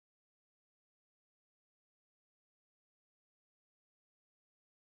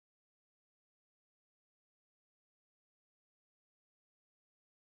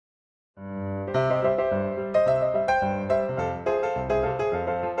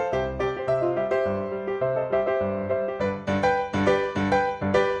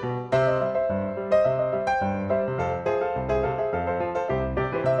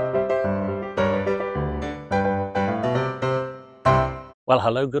Well,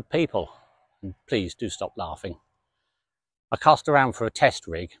 hello, good people, and please do stop laughing. I cast around for a test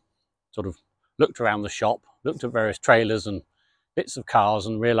rig, sort of looked around the shop, looked at various trailers and bits of cars,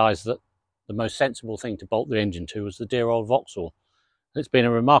 and realised that the most sensible thing to bolt the engine to was the dear old Vauxhall. It's been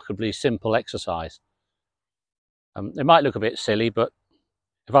a remarkably simple exercise. It might look a bit silly, but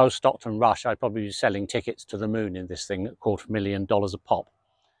if I was Stockton Rush, I'd probably be selling tickets to the moon in this thing at $250,000 a pop.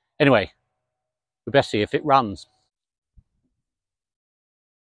 Anyway, we best see if it runs.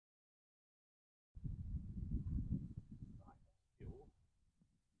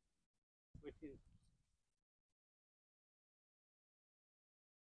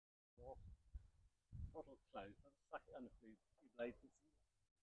 Throttle closed. Let's suck it under a few blades and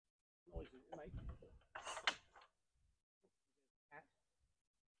see what noises it makes.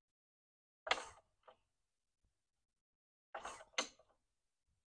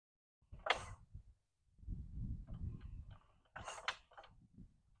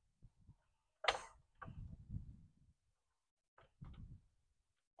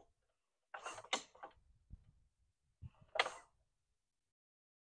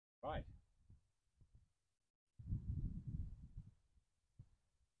 Right.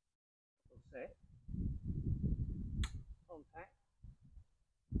 Set. Contact.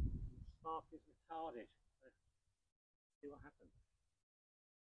 Spark is retarded. Let's see what happens.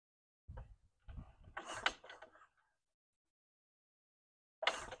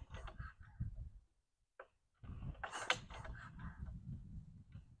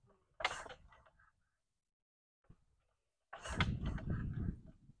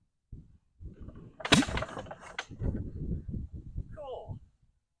 Cool.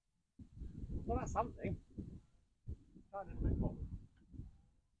 Well, that's something. Try this a bit more.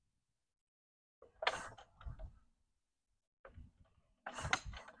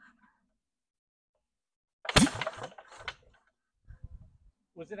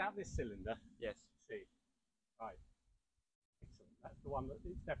 Was it out this cylinder? Yes. See. Right. Excellent. That's the one that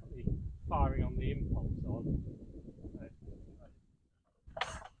it's definitely firing on the impulse on.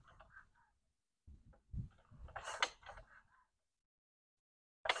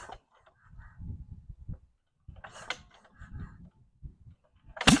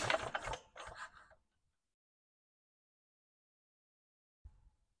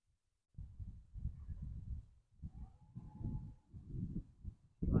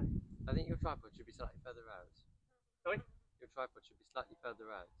 I think your tripod should be slightly further out. Sorry? Your tripod should be slightly further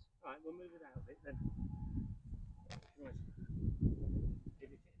out. Right, we'll move it out a bit then. Right.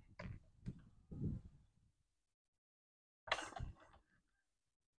 Edit it.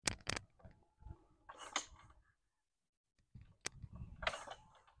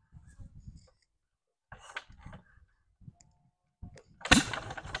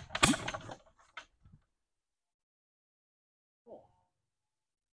 Oh,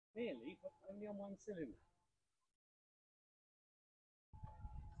 nearly, but only on one cylinder.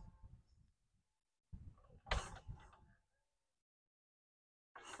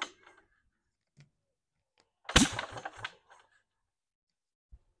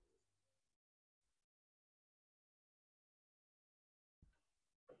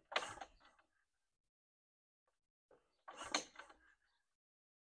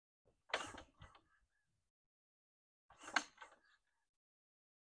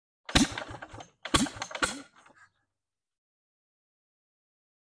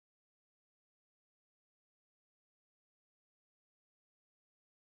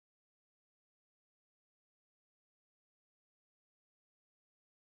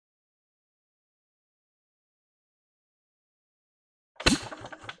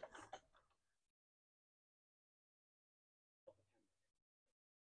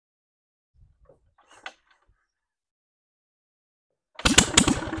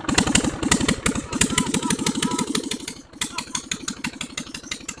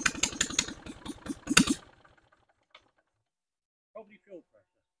 Probably fuel pressure.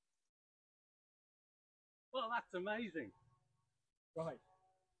 Well, that's amazing. Right.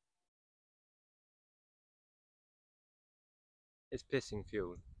 It's pissing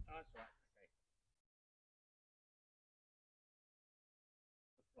fuel. Oh, that's right. Okay.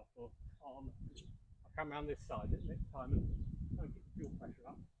 Throttle on. I'll come around this side next time and try and keep the fuel pressure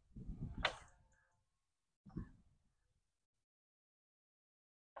up.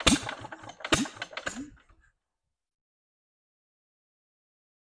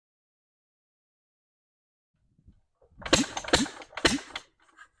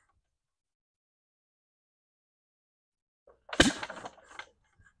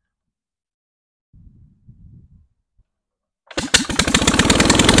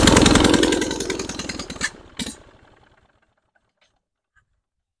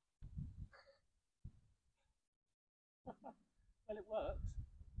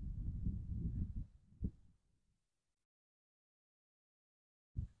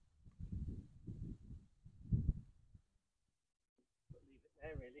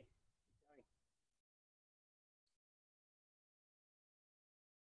 really.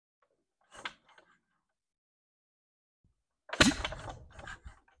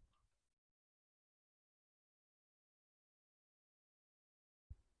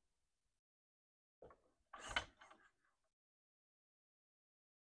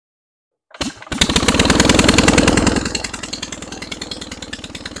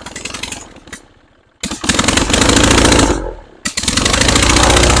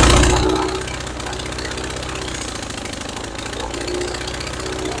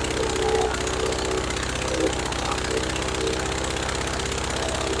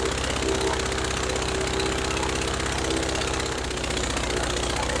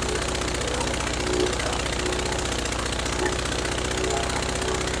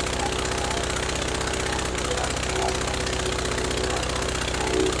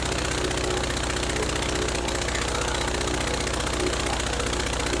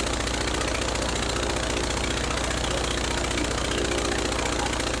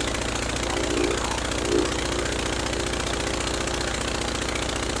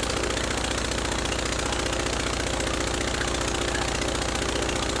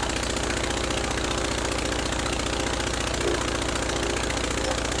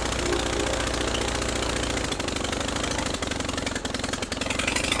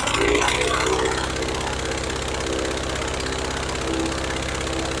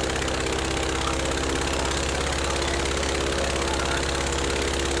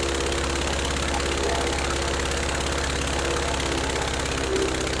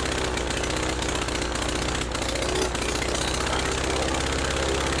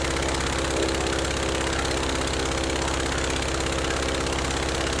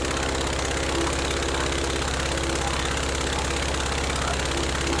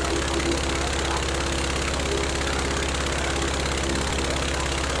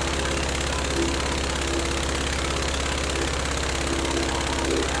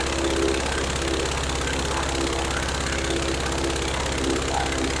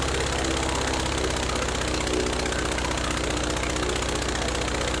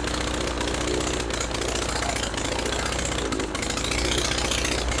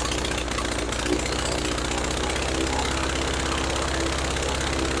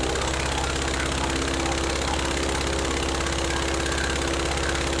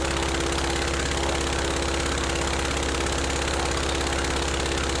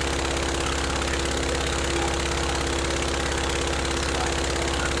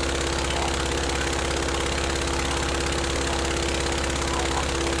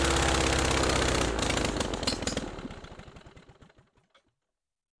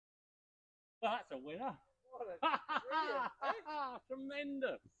 Well, that's a winner. What a brilliant, eh?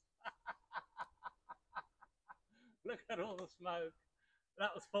 Tremendous. Look at all the smoke.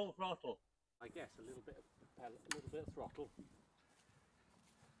 That was full throttle. I guess a little bit of propellant, a little bit of throttle.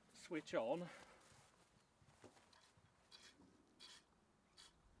 Switch on.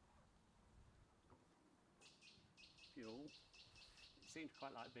 Fuel. It seemed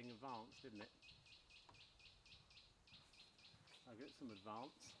quite like being advanced, didn't it? I'll get some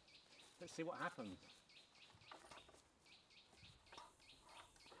advance. Let's see what happens.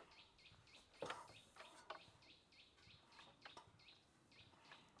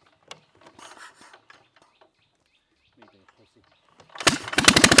 Me being a pussy.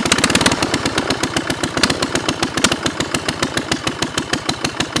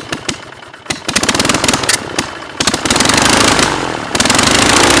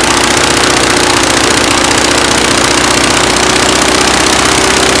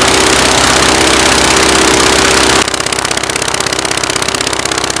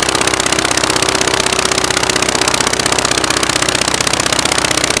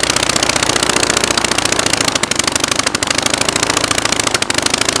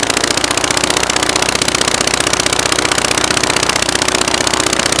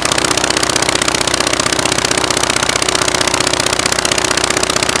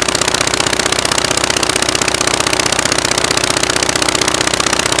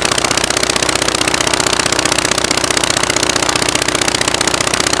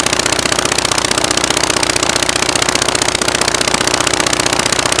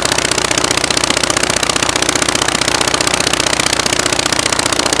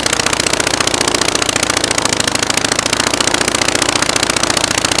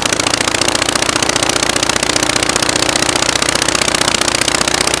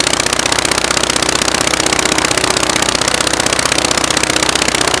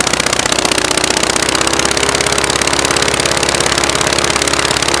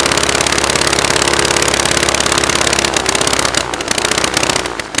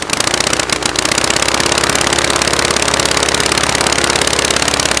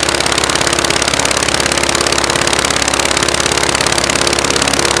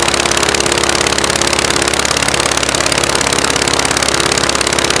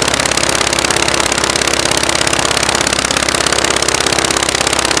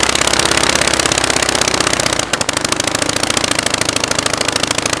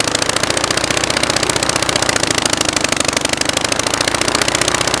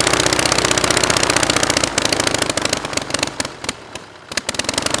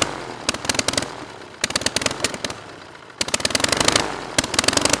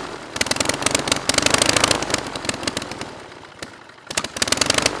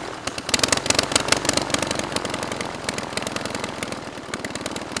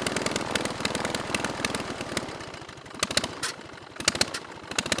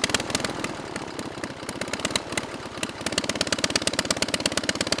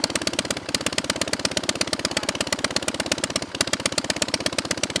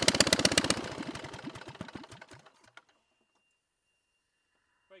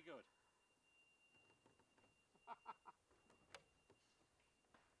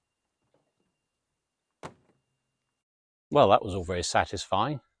 Well, that was all very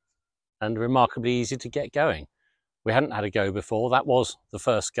satisfying and remarkably easy to get going. We hadn't had a go before. That was the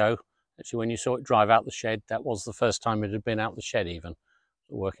first go. Actually, when you saw it drive out the shed, that was the first time it had been out the shed even.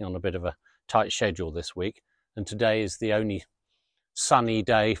 We're working on a bit of a tight schedule this week, and today is the only sunny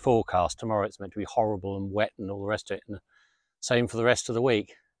day forecast. Tomorrow it's meant to be horrible and wet and all the rest of it, and same for the rest of the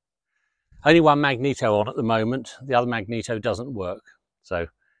week. Only one magneto on at the moment. The other magneto doesn't work, so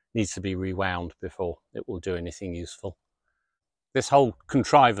needs to be rewound before it will do anything useful. This whole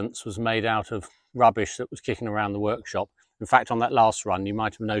contrivance was made out of rubbish that was kicking around the workshop. In fact, on that last run, you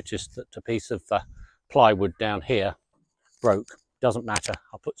might have noticed that a piece of plywood down here broke. Doesn't matter,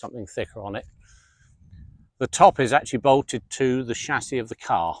 I'll put something thicker on it. The top is actually bolted to the chassis of the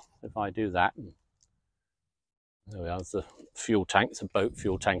car. If I do that, there we are, there's the fuel tank. It's a boat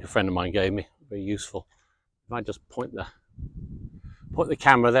fuel tank a friend of mine gave me, very useful. If I just point the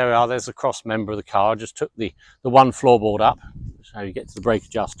camera, there we are, there's the cross member of the car. I just took the one floorboard up, that's how you get to the brake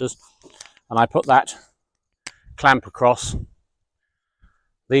adjusters, and I put that clamp across.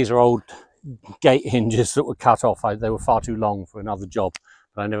 These are old gate hinges that were cut off. They were far too long for another job,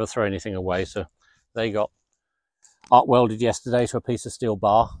 but I never throw anything away, so they got arc welded yesterday to a piece of steel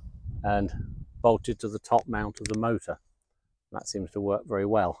bar and bolted to the top mount of the motor. That seems to work very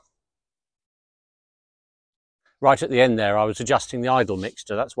well. Right at the end there, I was adjusting the idle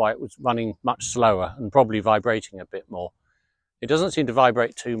mixture. That's why it was running much slower and probably vibrating a bit more. It doesn't seem to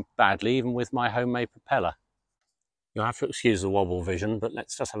vibrate too badly, even with my homemade propeller. You'll have to excuse the wobble vision, but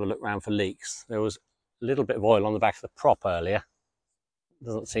let's just have a look around for leaks. There was a little bit of oil on the back of the prop earlier.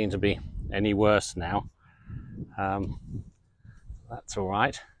 Doesn't seem to be any worse now. That's all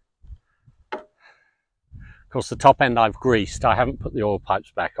right. Of course, the top end I've greased. I haven't put the oil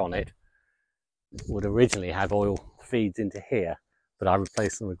pipes back on it. It would originally have oil feeds into here, but I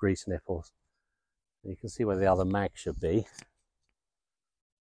replaced them with grease nipples. You can see where the other mag should be.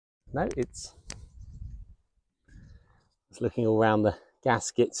 No, it's looking all around the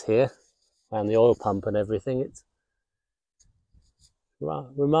gaskets here, around the oil pump and everything. It's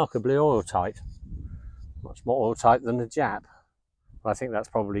remarkably oil tight, much more oil tight than the Jap. But I think that's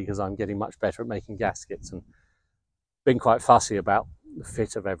probably because I'm getting much better at making gaskets and been quite fussy about the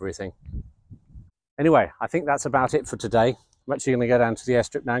fit of everything. Anyway, I think that's about it for today. I'm actually going to go down to the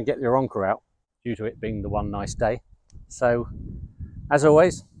airstrip now and get the Aronca out, due to it being the one nice day. So, as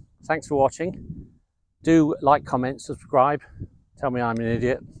always, thanks for watching. Do like, comment, subscribe. Tell me I'm an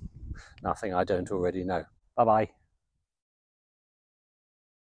idiot. Nothing I don't already know. Bye-bye.